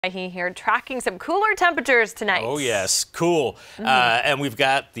Here tracking some cooler temperatures tonight. Oh yes, cool. And we've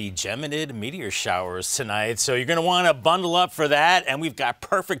got the Geminid meteor showers tonight, so you're going to want to bundle up for that. And we've got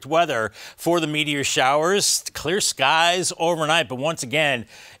perfect weather for the meteor showers, clear skies overnight. But once again,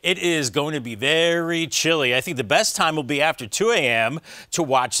 it is going to be very chilly. I think the best time will be after 2 a.m. to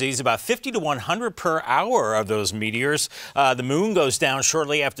watch these, about 50 to 100 per hour of those meteors. The moon goes down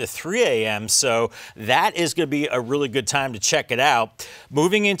shortly after 3 a.m., so that is going to be a really good time to check it out.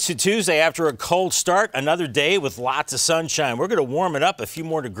 Moving into Tuesday, after a cold start, another day with lots of sunshine. We're going to warm it up a few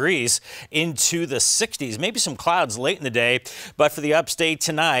more degrees into the 60s, maybe some clouds late in the day. But for the upstate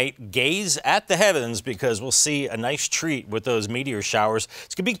tonight, gaze at the heavens because we'll see a nice treat with those meteor showers.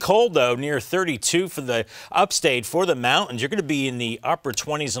 It's going to be cold, though, near 32 for the upstate. For the mountains, you're going to be in the upper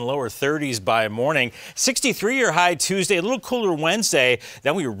 20s and lower 30s by morning. 63 your high Tuesday, a little cooler Wednesday.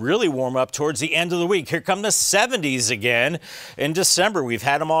 Then we really warm up towards the end of the week. Here come the 70s again. In December, we've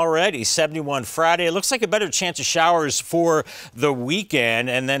had them already. 71 Friday. It looks like a better chance of showers for the weekend.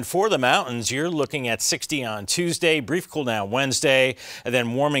 And then for the mountains, you're looking at 60 on Tuesday, brief cool down Wednesday, and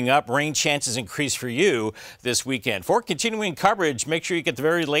then warming up. Rain chances increase for you this weekend. For continuing coverage, make sure you get the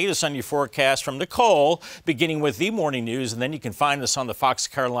very latest on your forecast from Nicole, beginning with the morning news. And then you can find us on the Fox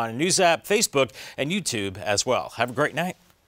Carolina News app, Facebook, and YouTube as well. Have a great night.